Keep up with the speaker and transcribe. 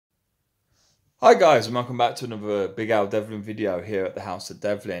Hi guys, and welcome back to another Big Al Devlin video here at the House of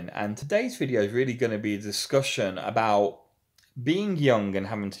Devlin. And today's video is really going to be a discussion about being young and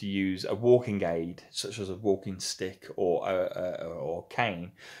having to use a walking aid, such as a walking stick or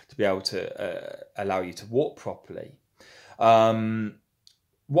cane, to be able to allow you to walk properly.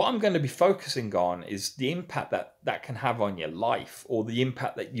 What I'm going to be focusing on is the impact that can have on your life, or the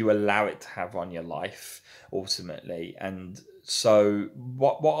impact that you allow it to have on your life ultimately. And so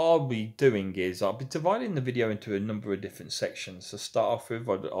what I'll be doing is I'll be dividing the video into a number of different sections. To start off with,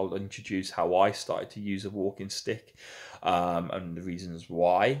 I'll introduce how I started to use a walking stick, and the reasons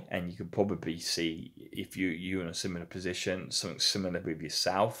why. And you can probably see if you're in a similar position, something similar with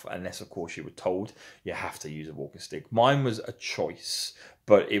yourself, unless of course you were told you have to use a walking stick. Mine was a choice,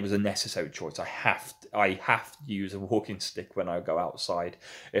 but it was a necessary choice. I have to use a walking stick when I go outside.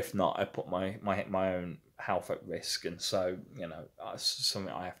 If not, I put my own health at risk, and so that's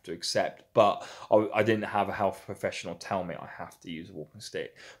something I have to accept. But I didn't have a health professional tell me I have to use a walking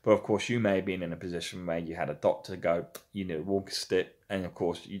stick. But of course, you may have been in a position where you had a doctor go, you need a walking stick, and of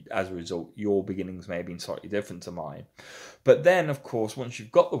course, as a result, your beginnings may have been slightly different to mine. But then, of course, once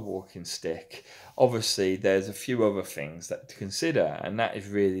you've got the walking stick, obviously there's a few other things that to consider, and that is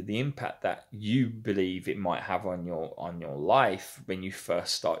really the impact that you believe it might have on your life when you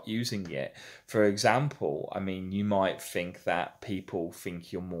first start using it. For example, I mean, you might think that people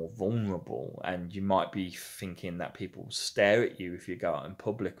think you're more vulnerable, and you might be thinking that people stare at you if you go out in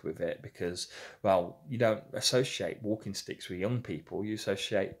public with it because, well, you don't associate walking sticks with young people. You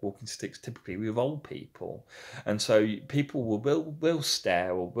associate walking sticks typically with old people, and so people will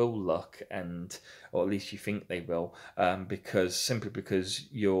stare or will look, and or at least you think they will, because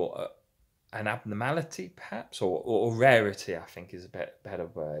you're an abnormality, perhaps, or rarity, I think is a better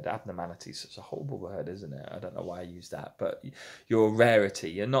word. Abnormality is such a horrible word, isn't it? I don't know why I use that, but you're a rarity.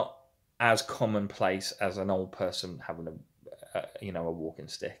 You're not as commonplace as an old person having a walking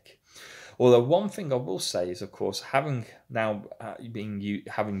stick. Although one thing I will say is, of course, having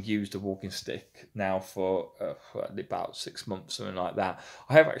used a walking stick now for about 6 months, something like that,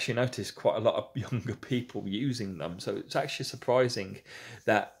 I have actually noticed quite a lot of younger people using them. So it's actually surprising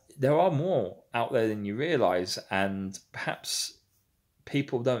that there are more out there than you realise, and perhaps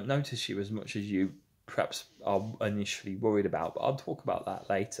people don't notice you as much as you perhaps are initially worried about, but I'll talk about that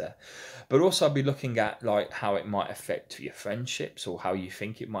later. But also I'll be looking at like how it might affect your friendships, or how you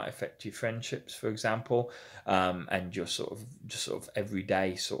think it might affect your friendships, for example, and your sort of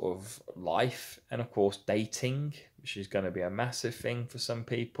everyday sort of life, and of course dating, which is going to be a massive thing for some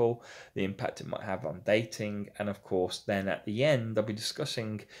people, the impact it might have on dating. And of course then at the end I'll be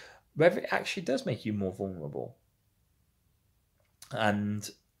discussing whether it actually does make you more vulnerable, and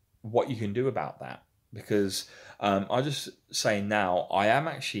what you can do about that. Because I'll just say now, I am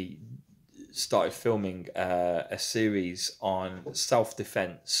actually started filming a series on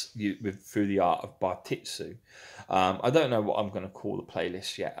self-defense through the art of Bartitsu. I don't know what I'm going to call the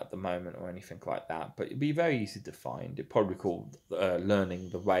playlist yet at the moment or anything like that, but it'd be very easy to find. It'd probably be called Learning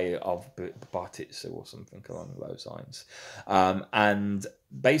the Way of Bartitsu or something along those lines. And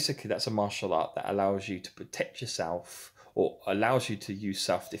basically that's a martial art that allows you to protect yourself, or allows you to use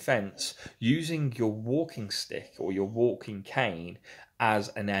self-defense using your walking stick or your walking cane as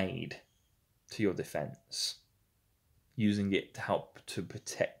an aid to your defense, using it to help to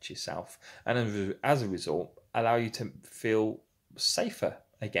protect yourself, and as a result allow you to feel safer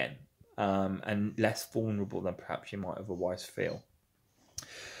again, and less vulnerable than perhaps you might otherwise feel.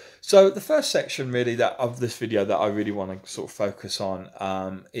 So the first section really of this video that I really want to sort of focus on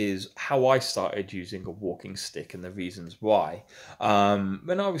is how I started using a walking stick and the reasons why.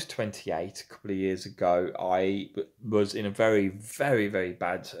 When I was 28, a couple of years ago, I was in a very, very, very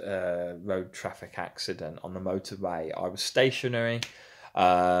bad road traffic accident on the motorway. I was stationary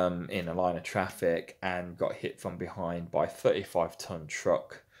in a line of traffic and got hit from behind by a 35-ton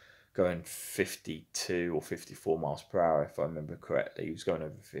truck going 52 or 54 miles per hour, if I remember correctly. He was going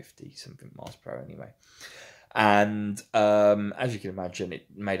over 50 something miles per hour anyway. And as you can imagine, it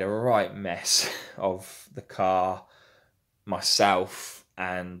made a right mess of the car, myself,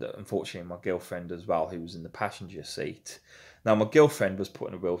 and unfortunately my girlfriend as well, who was in the passenger seat. Now my girlfriend was put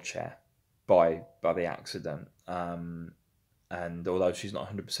in a wheelchair by the accident. And although she's not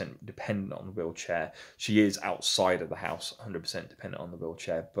 100% dependent on the wheelchair, she is outside of the house 100% dependent on the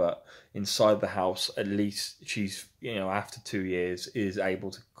wheelchair. But inside the house, at least she's, after 2 years, is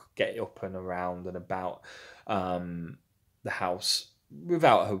able to get up and around and about the house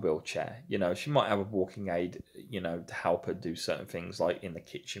without her wheelchair. She might have a walking aid, to help her do certain things, like in the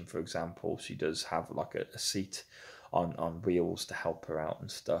kitchen, for example. She does have like a seat on wheels to help her out and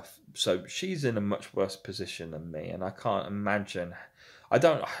stuff. So she's in a much worse position than me, and I can't imagine. I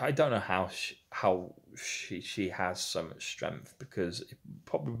don't know how she has so much strength, because it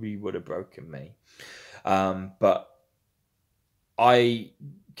probably would have broken me. But I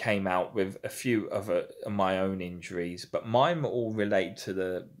came out with a few of my own injuries, but mine were all related to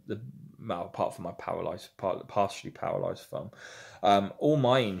the well, apart from my partially paralyzed thumb. All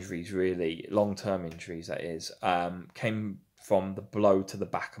my injuries, really, long term injuries, that is, came from the blow to the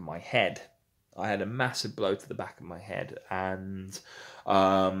back of my head. I had a massive blow to the back of my head, and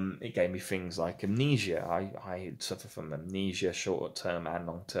it gave me things like amnesia. I suffer from amnesia, short term and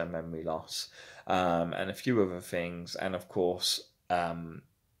long term memory loss, and a few other things. And of course,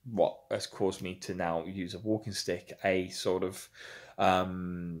 what has caused me to now use a walking stick, a sort of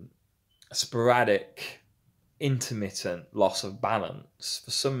sporadic, intermittent loss of balance.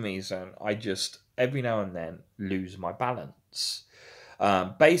 For some reason, I just every now and then lose my balance.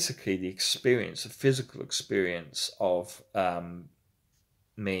 Basically, the physical experience of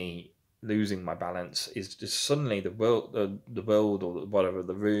me losing my balance is just suddenly the world or whatever,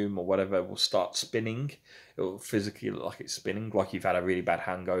 the room or whatever, will start spinning. It will physically look like it's spinning, like you've had a really bad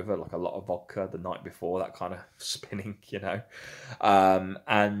hangover, like a lot of vodka the night before, that kind of spinning,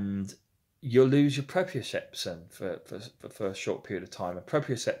 and you'll lose your proprioception for a short period of time. A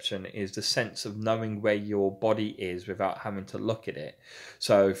proprioception is the sense of knowing where your body is without having to look at it.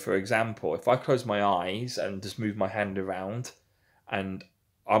 So, for example, if I close my eyes and just move my hand around, and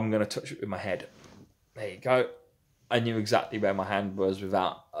I'm going to touch it with my head, there you go. I knew exactly where my hand was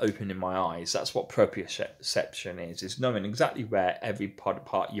without opening my eyes. That's what proprioception is. It's knowing exactly where every part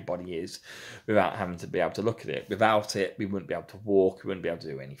of your body is without having to be able to look at it. Without it, we wouldn't be able to walk. We wouldn't be able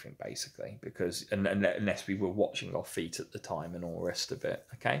to do anything, basically, because unless we were watching our feet at the time and all the rest of it.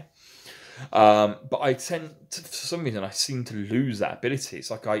 Okay. But I tend to, for some reason, I seem to lose that ability.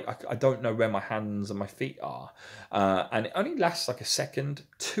 It's like I don't know where my hands and my feet are, and it only lasts like a second,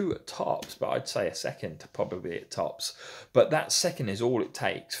 two at tops. But I'd say a second probably at tops. But that second is all it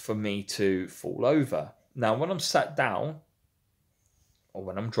takes for me to fall over. Now, when I'm sat down, or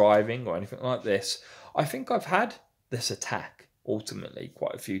when I'm driving, or anything like this, I think I've had this attack ultimately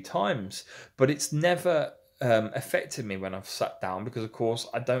quite a few times, but it's never affected me when I've sat down, because of course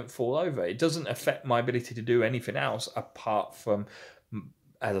I don't fall over. It doesn't affect my ability to do anything else apart from,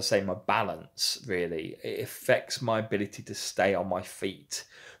 as I say, my balance. Really, it affects my ability to stay on my feet.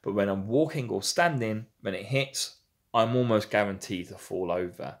 But when I'm walking or standing, when it hits, I'm almost guaranteed to fall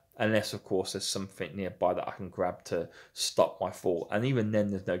over, unless of course there's something nearby that I can grab to stop my fall. And even then,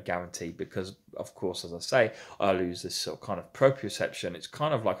 there's no guarantee, because of course, as I say, I lose this sort of kind of proprioception. It's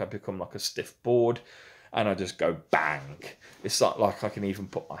kind of like I become like a stiff board, and I just go bang. It's not like I can even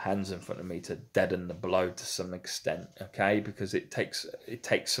put my hands in front of me to deaden the blow to some extent, okay? Because it takes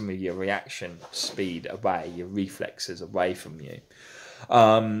some of your reaction speed away, your reflexes away from you.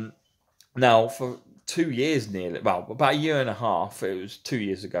 Now, for 2 years nearly, well, about a year and a half, it was 2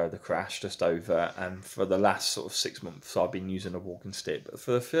 years ago, the crash, just over, and for the last sort of 6 months, I've been using a walking stick. But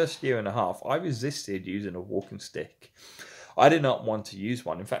for the first year and a half, I resisted using a walking stick. I did not want to use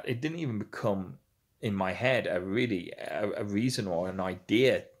one. In fact, it didn't even become in my head a reason or an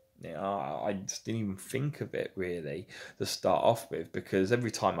idea. I just didn't even think of it really to start off with, because every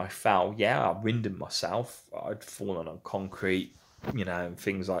time I fell, I winded myself. I'd fallen on concrete, and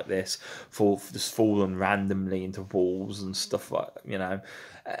things like this, fallen randomly into walls and stuff like,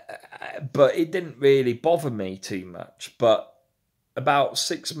 but it didn't really bother me too much. But about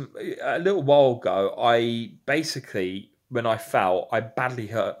a little while ago, I basically, when I fell, I badly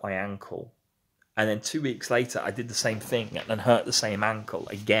hurt my ankle. And then 2 weeks later, I did the same thing and hurt the same ankle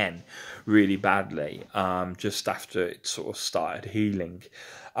again, really badly, just after it sort of started healing.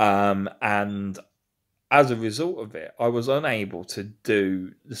 And as a result of it, I was unable to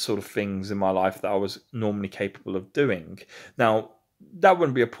do the sort of things in my life that I was normally capable of doing. Now, that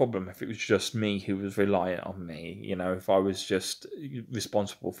wouldn't be a problem if it was just me who was reliant on me. If I was just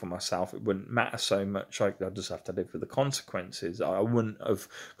responsible for myself, it wouldn't matter so much. I'd just have to live with the consequences. I wouldn't have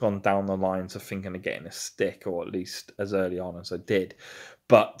gone down the lines of thinking of getting a stick, or at least as early on as I did.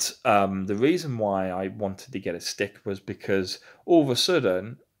 But the reason why I wanted to get a stick was because all of a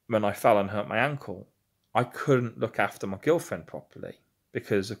sudden, when I fell and hurt my ankle, I couldn't look after my girlfriend properly.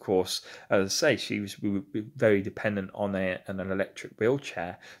 Because, of course, as I say, we were very dependent on an electric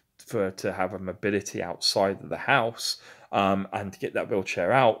wheelchair for her to have a mobility outside of the house. And to get that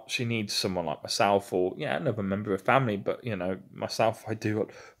wheelchair out, she needs someone like myself, or another member of family. But myself, I do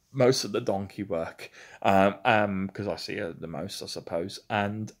most of the donkey work, because I see her the most, I suppose.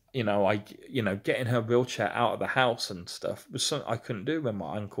 And getting her wheelchair out of the house and stuff was something I couldn't do when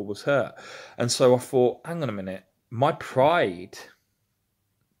my ankle was hurt. And so I thought, hang on a minute, my pride,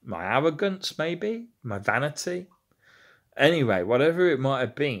 my arrogance, maybe my vanity. Anyway, whatever it might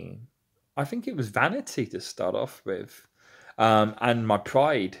have been, I think it was vanity to start off with. And my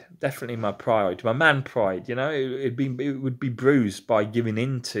pride, definitely my man pride. It would be bruised by giving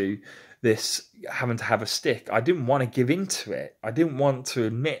into this, having to have a stick. I didn't want to give into it. I didn't want to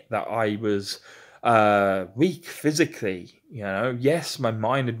admit that I was weak physically. Yes, my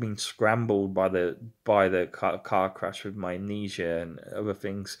mind had been scrambled by the car crash with my amnesia and other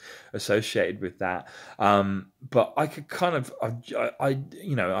things associated with that. But I could kind of,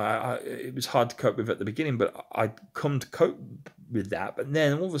 it was hard to cope with at the beginning, but I'd come to cope with that. But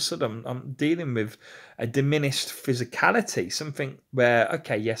then all of a sudden, I'm dealing with a diminished physicality, something where,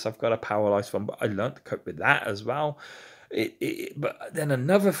 okay, yes, I've got a paralyzed form, but I learned to cope with that as well. But then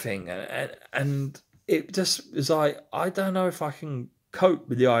another thing, and it just was like, I don't know if I can cope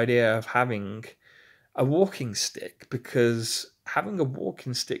with the idea of having a walking stick, because having a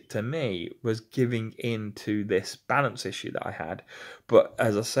walking stick to me was giving in to this balance issue that I had. But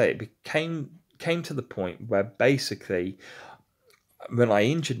as I say, it came to the point where basically, when I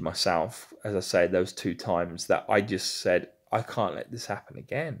injured myself, as I say, those 2 times, that I just said, I can't let this happen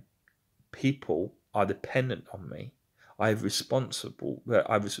again. People are dependent on me. I have the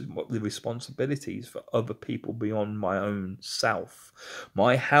responsibilities for other people beyond my own self.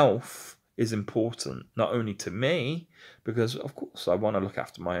 My health is important, not only to me, because of course I want to look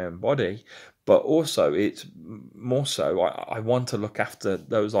after my own body, but also it's more so I want to look after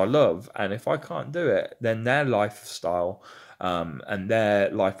those I love. And if I can't do it, then their lifestyle and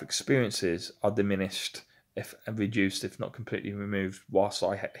their life experiences are diminished, if reduced, if not completely removed, whilst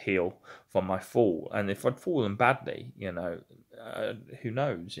I heal from my fall. And if I'd fallen badly, who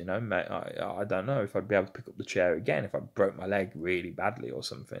knows? Mate, I don't know if I'd be able to pick up the chair again if I broke my leg really badly or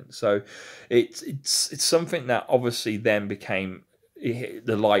something. So it's something that obviously then became,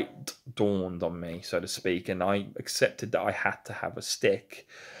 the light dawned on me, so to speak, and I accepted that I had to have a stick.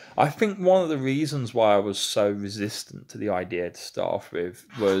 I think one of the reasons why I was so resistant to the idea to start off with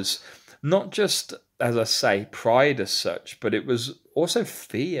was not just, as I say, pride as such, but it was also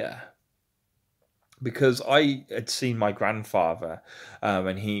fear. Because I had seen my grandfather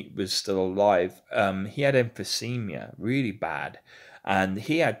when he was still alive. He had emphysema, really bad, and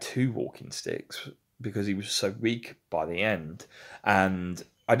he had 2 walking sticks because he was so weak by the end. And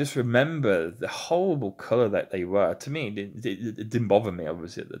I just remember the horrible colour that they were. To me, it didn't bother me,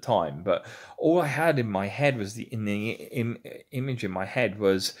 obviously, at the time. But all I had in my head was the image in my head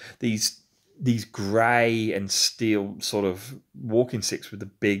was these grey and steel sort of walking sticks with the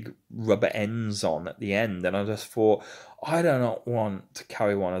big rubber ends on at the end. And I just thought, I do not want to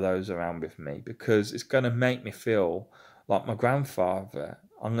carry one of those around with me, because it's going to make me feel like my grandfather.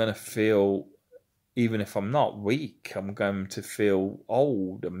 I'm going to feel, even if I'm not weak, I'm going to feel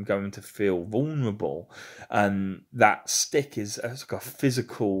old. I'm going to feel vulnerable. And that stick is like a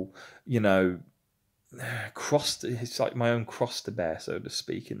physical, it's like my own cross to bear, so to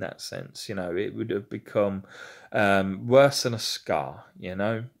speak, in that sense. It would have become worse than a scar,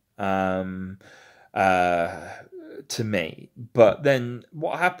 to me. But then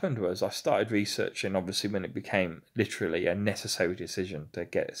what happened was I started researching, obviously, when it became literally a necessary decision to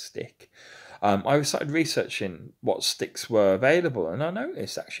get a stick. I started researching what sticks were available, and I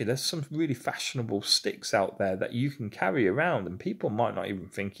noticed actually there's some really fashionable sticks out there that you can carry around, and people might not even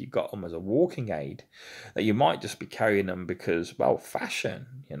think you got them as a walking aid, that you might just be carrying them because, well, fashion,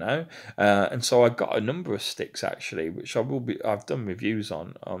 and so I got a number of sticks actually, which I've done reviews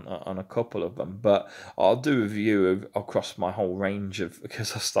on a couple of them, but I'll do a review across my whole range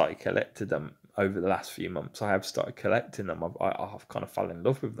because I started collecting them over the last few months. I have started collecting them. I've kind of fallen in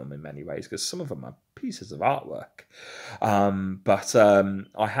love with them in many ways, because some of them are pieces of artwork. But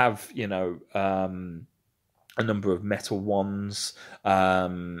I have, a number of metal ones,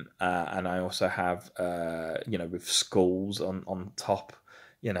 and I also have, with skulls on top,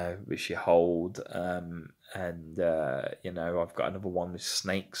 which you hold, and I've got another one with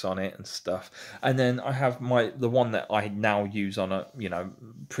snakes on it and stuff. And then I have the one that I now use on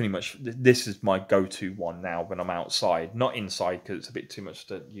pretty much, this is my go-to one now when I'm outside, not inside because it's a bit too much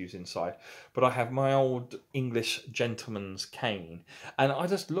to use inside, but I have my old English gentleman's cane, and I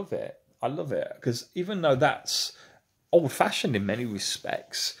just love it. I love it because even though that's old-fashioned in many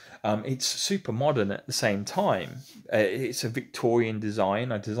respects. It's super modern at the same time. It's a Victorian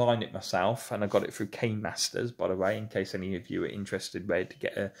design. I designed it myself, and I got it through Cane Masters, by the way, in case any of you are interested where to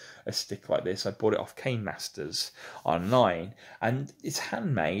get a stick like this. I bought it off Cane Masters online, and it's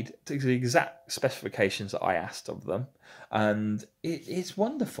handmade to the exact specifications that I asked of them. And it's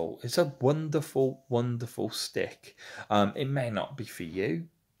wonderful. It's a wonderful, wonderful stick. It may not be for you,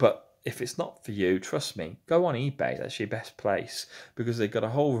 but if it's not for you, trust me, go on eBay. That's your best place, because they've got a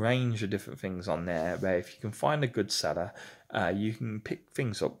whole range of different things on there where if you can find a good seller, you can pick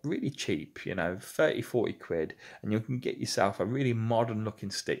things up really cheap, 30, 40 quid, and you can get yourself a really modern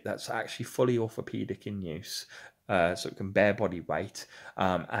looking stick that's actually fully orthopedic in use, so it can bear body weight,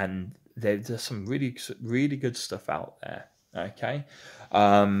 and there's some really, really good stuff out there. Okay,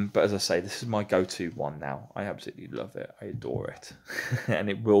 but as I say, this is my go-to one now. I absolutely love it. I adore it. And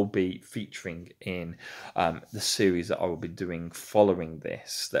it will be featuring in the series that I will be doing following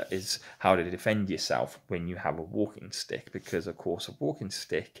this. That is how to defend yourself when you have a walking stick. Because, of course, a walking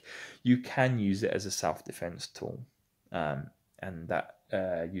stick, you can use it as a self-defense tool. And that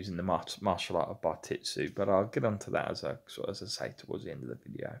using the martial art of Bartitsu. But I'll get onto that as I say towards the end of the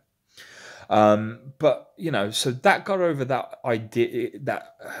video. But so that got over that idea,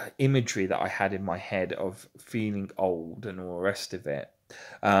 that imagery that I had in my head of feeling old and all the rest of it.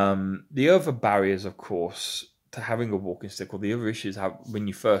 The other barriers, of course, to having a walking stick, or the other issues when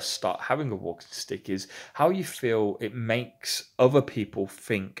you first start having a walking stick, is how you feel it makes other people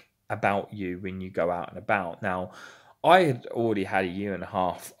think about you when you go out and about. Now, I had already had a year and a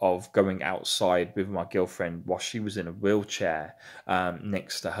half of going outside with my girlfriend while she was in a wheelchair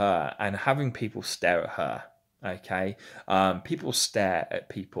next to her, and having people stare at her. Okay, people stare at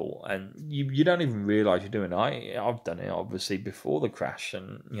people, and you don't even realize you're doing it. I've done it obviously before the crash,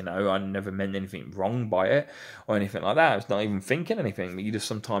 and I never meant anything wrong by it or anything like that. I was not even thinking anything, but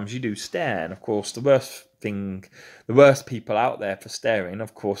sometimes you do stare, and of course the worst people out there for staring,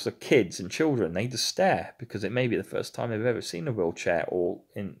 of course, are kids and children. They just stare because it may be the first time they've ever seen a wheelchair, or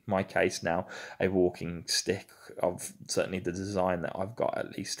in my case now, a walking stick of certainly the design that I've got,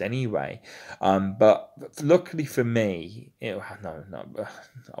 at least anyway. But luckily for me, no,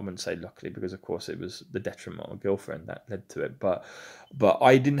 I wouldn't say luckily, because of course it was the detriment of my girlfriend that led to it. But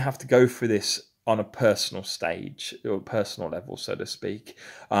I didn't have to go through this on a personal stage, or personal level, so to speak.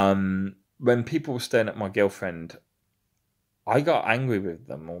 When people were staring at my girlfriend, I got angry with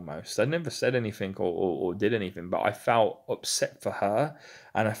them almost. I never said anything or did anything, but I felt upset for her,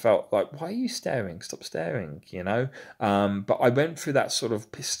 and I felt like, why are you staring? Stop staring, But I went through that sort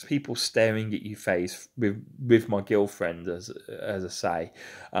of people staring at you phase with my girlfriend, as I say,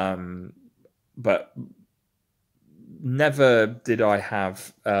 but never did I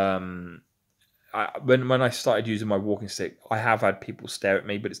have. When I started using my walking stick, I have had people stare at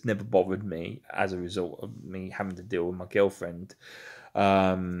me, but it's never bothered me as a result of me having to deal with my girlfriend.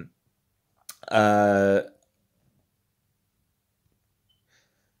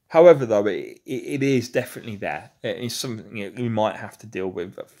 However, though, it is definitely there. It's something you might have to deal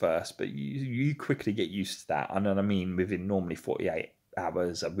with at first, but you quickly get used to that. I know what I mean. Within normally 48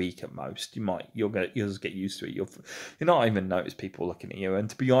 hours a week at most, you'll just get used to it. You'll not even notice people looking at you. And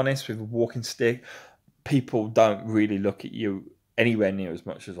to be honest, with a walking stick, people don't really look at you anywhere near as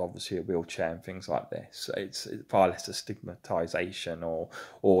much as obviously a wheelchair and things like this. It's far less a stigmatization, or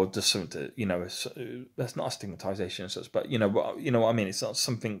just something to, that's not a stigmatization as such, but you know what I mean. It's not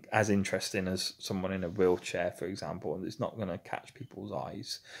something as interesting as someone in a wheelchair, for example, and it's not going to catch people's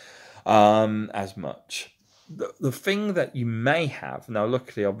eyes as much. The thing that you may have now,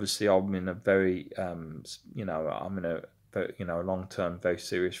 luckily, obviously, I'm in a very I'm in a long-term, very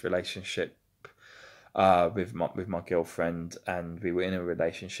serious relationship with my girlfriend, and we were in a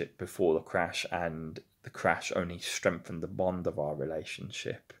relationship before the crash, and the crash only strengthened the bond of our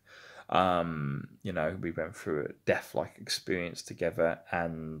relationship. We went through a death-like experience together,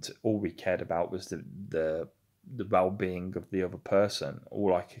 and all we cared about was the well-being of the other person.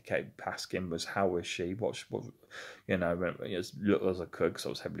 All I kept asking was, how was she? What as little as I could, because I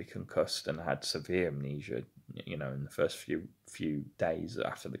was heavily concussed and I had severe amnesia, in the first few days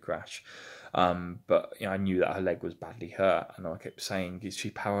after the crash. But I knew that her leg was badly hurt, and I kept saying, "Is she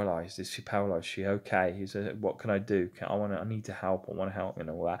paralysed? Is she paralysed? Is she okay? What can I do? I need to help. I want to help," and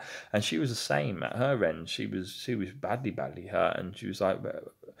all that. And she was the same at her end. She was badly hurt, and she was like,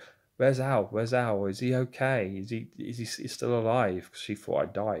 "Where's Al? Where's Al? Is he okay? Is he still alive?" Because she thought I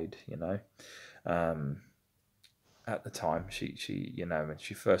died. At the time, she when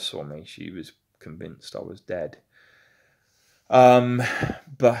she first saw me, she was convinced I was dead. Um,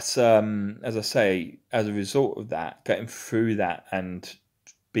 but as I say, as a result of that, getting through that and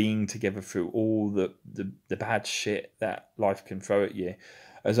being together through all the bad shit that life can throw at you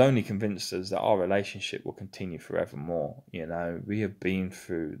has only convinced us that our relationship will continue forevermore. You know, we have been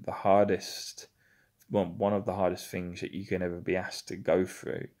through the hardest, well, one of the hardest things that you can ever be asked to go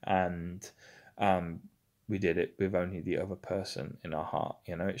through, and um, we did it with only the other person in our heart.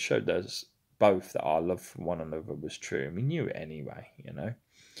 You know, it showed us both that our love for one another was true, and we knew it anyway. You know,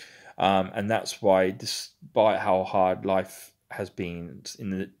 and that's why, despite how hard life has been in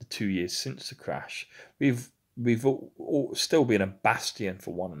the 2 years since the crash, we've all still been a bastion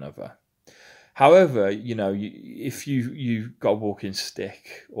for one another. However, you know, if you've got a walking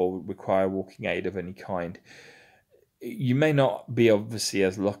stick or require walking aid of any kind, you may not be obviously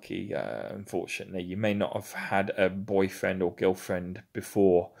as lucky. Unfortunately, you may not have had a boyfriend or girlfriend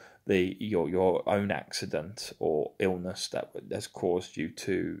before your own accident or illness that has caused you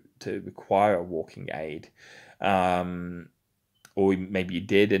to require a walking aid, um, or maybe you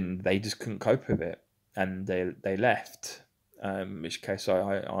did and they just couldn't cope with it and they left. In which case,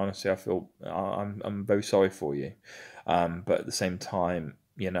 I honestly I feel I'm very sorry for you, but at the same time,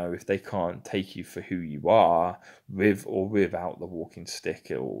 you know, if they can't take you for who you are, with or without the walking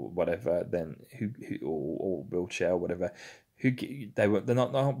stick or whatever, then or wheelchair or whatever, they're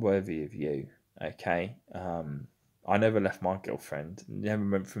not worthy of you. Okay, I never left my girlfriend. Never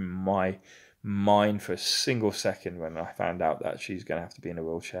went through my mind for a single second when I found out that she's going to have to be in a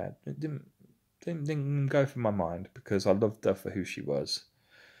wheelchair. It didn't go through my mind because I loved her for who she was.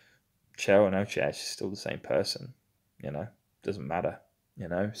 Chair or no chair, she's still the same person. You know, doesn't matter. You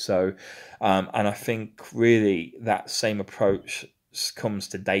know, so and I think really that same approach comes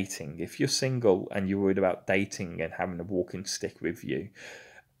to dating. If you're single and you're worried about dating and having a walking stick with you,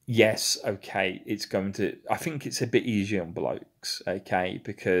 yes, okay, it's going to. I think it's a bit easier on blokes, okay,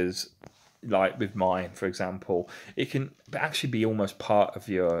 because like with mine, for example, it can actually be almost part of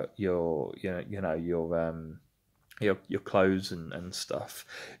your clothes and stuff.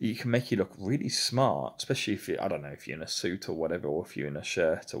 You can make you look really smart, especially if I don't know, if you're in a suit or whatever, or if you're in a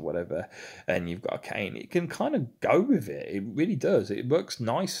shirt or whatever, and you've got a cane. It can kind of go with it. It really does. It works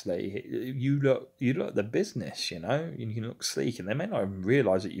nicely. You look the business, you know. You can look sleek, and they may not even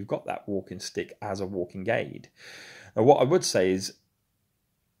realise that you've got that walking stick as a walking aid. Now, what I would say is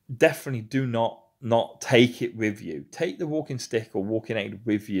definitely do not take it with you. Take the walking stick or walking aid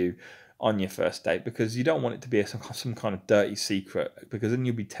with you on your first date, because you don't want it to be some kind of dirty secret, because then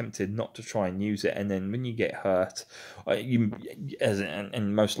you'll be tempted not to try and use it, and then when you get hurt,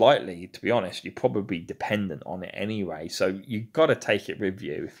 and most likely, to be honest, you're probably dependent on it anyway, so you've got to take it with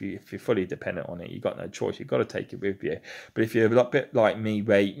you. If you're fully dependent on it, you've got no choice, you've got to take it with you. But if you're a bit like me,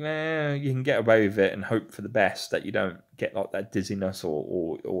 where you can get away with it and hope for the best, that you don't get like that dizziness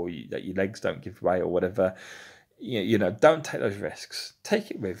or that your legs don't give way or whatever, don't take those risks. Take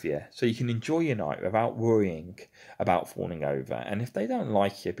it with you so you can enjoy your night without worrying about falling over. And if they don't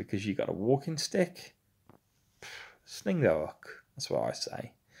like you because you got a walking stick, sling the hook. That's what I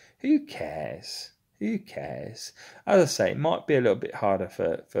say. Who cares? Who cares? As I say, it might be a little bit harder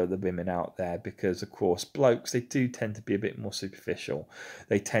for the women out there because, of course, blokes, they do tend to be a bit more superficial.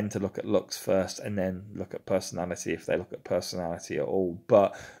 They tend to look at looks first and then look at personality if they look at personality at all.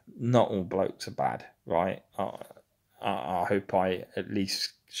 But not all blokes are bad, right? I hope I at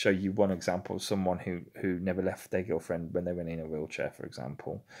least show you one example of someone who never left their girlfriend when they went in a wheelchair, for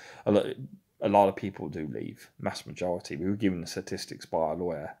example. A lot of people do leave, mass majority. We were given the statistics by a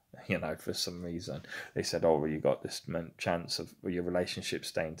lawyer, for some reason. They said, oh, well, you got this chance of your relationship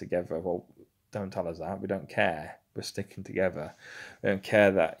staying together. Well, don't tell us that. We don't care. We're sticking together. We don't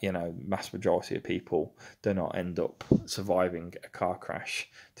care that, mass majority of people do not end up surviving a car crash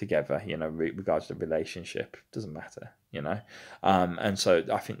together, regards to the relationship. Doesn't matter, And so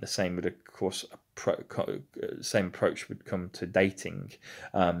I think the same would, of course, same approach would come to dating.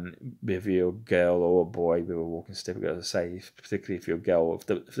 If you're a girl or a boy with a walking stick, as I say, particularly if you're a girl,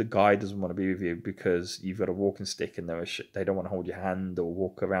 if the guy doesn't want to be with you because you've got a walking stick and they don't want to hold your hand or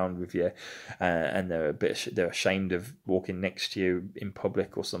walk around with you, and they're ashamed of walking next to you in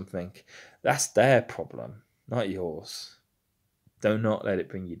public or something, that's their problem, not yours. Do not let it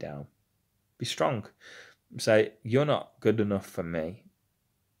bring you down. Be strong. Say, you're not good enough for me.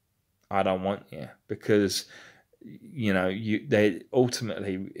 I don't want you, because they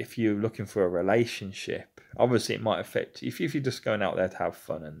ultimately, if you're looking for a relationship, obviously it might affect you. If you're just going out there to have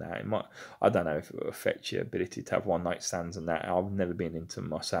fun and that, it might, I don't know if it will affect your ability to have one night stands and that. I've never been into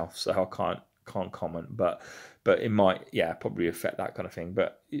myself, so I can't comment, but but it might, probably affect that kind of thing.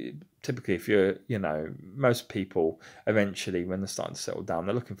 But typically, if you're, most people eventually, when they're starting to settle down,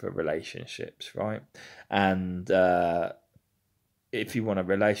 they're looking for relationships, right? And if you want a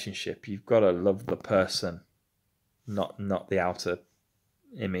relationship, you've got to love the person, not the outer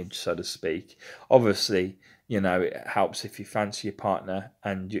image, so to speak. Obviously, it helps if you fancy your partner,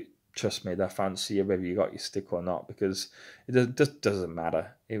 and trust me, they'll fancy you whether you got your stick or not, because it just doesn't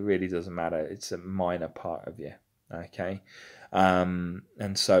matter. It really doesn't matter. It's a minor part of you. Okay. And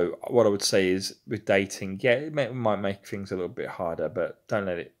so what I would say is, with dating, it might make things a little bit harder, but don't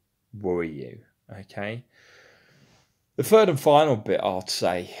let it worry you. Okay. The third and final bit I'd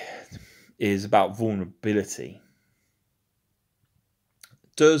say is about vulnerability.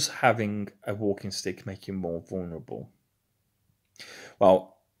 Does having a walking stick make you more vulnerable?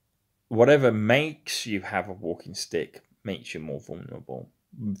 Well, whatever makes you have a walking stick makes you more vulnerable.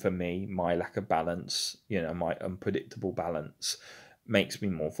 For me, my lack of balance, my unpredictable balance makes me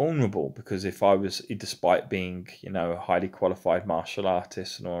more vulnerable, because if I was, despite being, a highly qualified martial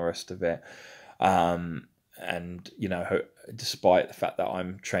artist and all the rest of it, and, despite the fact that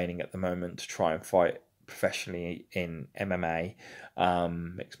I'm training at the moment to try and fight professionally in MMA,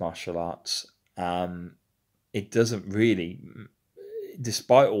 mixed martial arts, it doesn't really,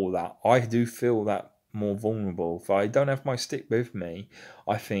 despite all that, I do feel that more vulnerable. If I don't have my stick with me,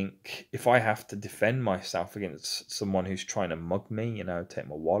 I think if I have to defend myself against someone who's trying to mug me, take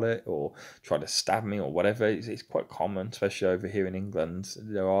my wallet or try to stab me or whatever, it's quite common, especially over here in England.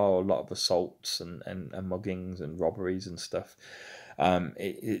 There are a lot of assaults and muggings and robberies and stuff.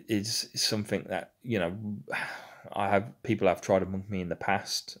 It's something that, people have tried to mug me in the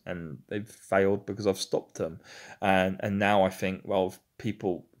past, and they've failed because I've stopped them. And now I think, well, if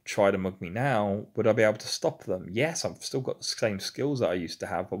people try to mug me now, would I be able to stop them? Yes, I've still got the same skills that I used to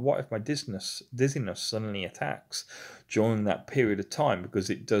have, but what if my dizziness suddenly attacks during that period of time? Because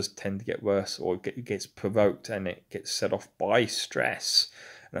it does tend to get worse, or it gets provoked, and it gets set off by stress.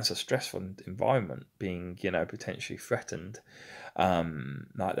 And that's a stressful environment, being, potentially threatened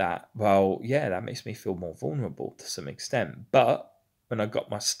like that. Well, that makes me feel more vulnerable to some extent. But when I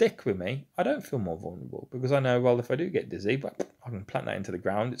got my stick with me, I don't feel more vulnerable, because I know, well, if I do get dizzy, but I can plant that into the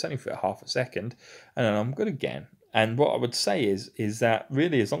ground. It's only for half a second, and then I'm good again. And what I would say is that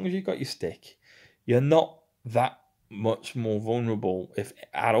really, as long as you've got your stick, you're not that much more vulnerable, if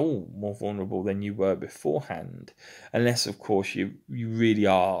at all more vulnerable, than you were beforehand, unless, of course, you really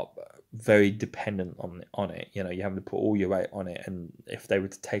are very dependent on it. You have to put all your weight on it, and if they were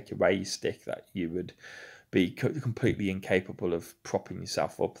to take away your stick, that you would be completely incapable of propping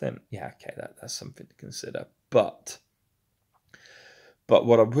yourself up, then okay, that's something to consider. But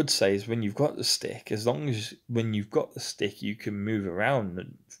what I would say is, when you've got the stick, as long as when you've got the stick you can move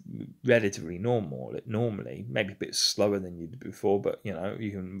around relatively normally, maybe a bit slower than you did before, but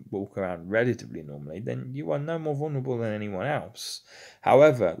you can walk around relatively normally, then you are no more vulnerable than anyone else.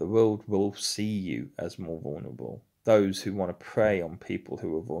 However, the world will see you as more vulnerable. Those who want to prey on people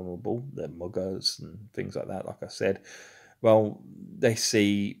who are vulnerable, the muggers and things like that, like I said, well, they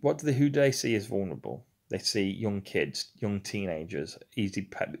see, who do they see as vulnerable? They see young kids, young teenagers, easy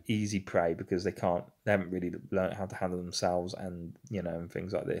prey, because they haven't really learned how to handle themselves, and and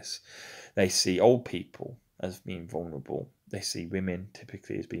things like this. They see old people as being vulnerable. They see women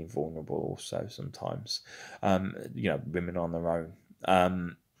typically as being vulnerable also sometimes. Women on their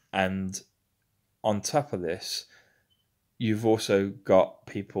own. And on top of this, you've also got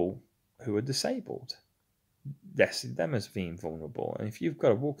people who are disabled. They see them as being vulnerable. And if you've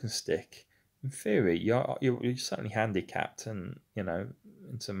got a walking stick, in theory, you're certainly handicapped, and in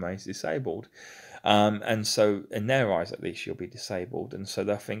some ways disabled. And so in their eyes, at least, you'll be disabled, and so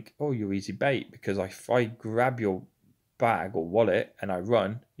they'll think, oh, you're easy bait, because if I grab your bag or wallet and I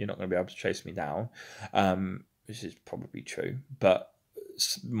run, you're not going to be able to chase me down, which is probably true. But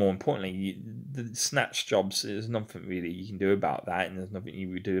more importantly, the snatch jobs, there's nothing really you can do about that, and there's nothing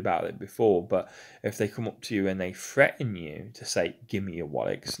you would do about it before. But if they come up to you and they threaten you to say, give me your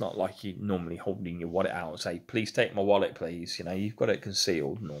wallet, it's not like you're normally holding your wallet out and say, please take my wallet, please, you've got it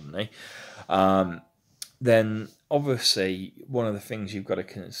concealed normally, then obviously one of the things you've got to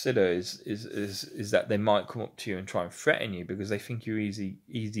consider is that they might come up to you and try and threaten you, because they think you're easy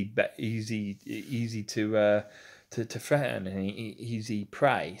to threaten and easy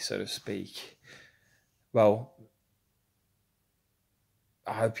prey, so to speak. Well,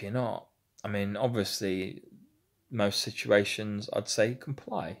 I hope you're not. I mean, obviously, most situations, I'd say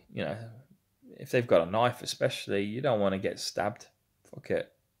comply. If they've got a knife, especially, you don't want to get stabbed. Fuck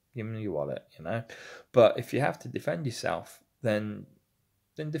it, give me your wallet. But if you have to defend yourself, then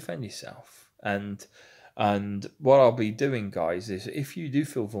defend yourself. And And what I'll be doing, guys, is if you do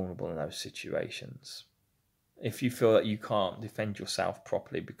feel vulnerable in those situations, if you feel that you can't defend yourself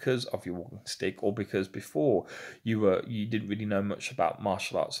properly because of your walking stick, or because before you didn't really know much about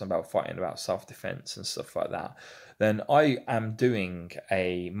martial arts and about fighting, about self-defense and stuff like that, then I am doing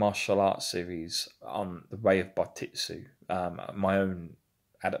a martial arts series on the way of Bartitsu, my own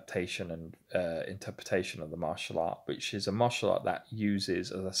adaptation and interpretation of the martial art, which is a martial art that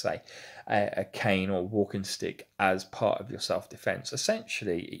uses, as I say, a cane or walking stick as part of your self-defense.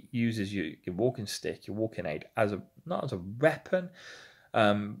 Essentially, it uses your walking stick, your walking aid, as a not as a weapon,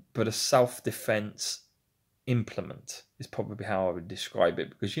 but a self-defense implement is probably how I would describe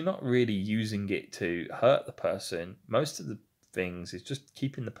it, because you're not really using it to hurt the person. Most of the things is just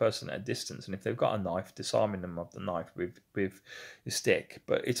keeping the person at a distance, and if they've got a knife, disarming them of the knife with your stick.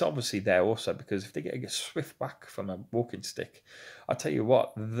 But it's obviously there also because if they get a swift whack from a walking stick, I tell you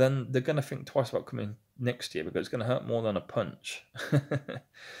what, then they're going to think twice about coming next to you, because it's going to hurt more than a punch.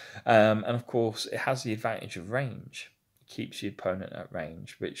 And of course, it has the advantage of range. It keeps your opponent at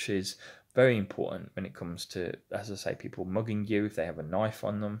range, which is very important when it comes to, as I say, people mugging you. If they have a knife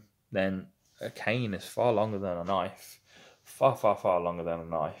on them, then a cane is far longer than a knife. Far, far, far longer than a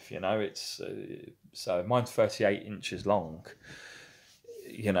knife. It's so mine's 38 inches long.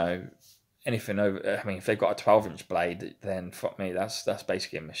 Anything over, I mean, if they've got a 12-inch blade, then fuck me, that's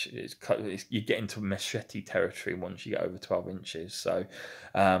basically a machete. You get into machete territory once you get over 12 inches. So,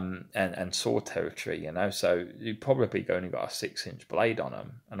 and sword territory, So you probably only got a 6-inch blade on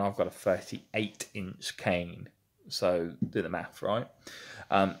them, and I've got a 38-inch cane. So do the math, right?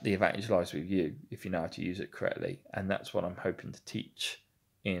 The advantage lies with you if you know how to use it correctly, and that's what I'm hoping to teach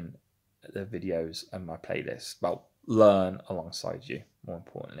in the videos and my playlist. Well, learn alongside you, more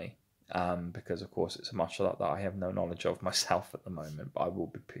importantly. Because of course it's a martial art that I have no knowledge of myself at the moment, but I will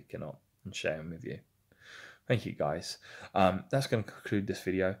be picking up and sharing with you. Thank you, guys. That's going to conclude this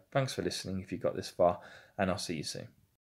video. Thanks for listening if you got this far, and I'll see you soon.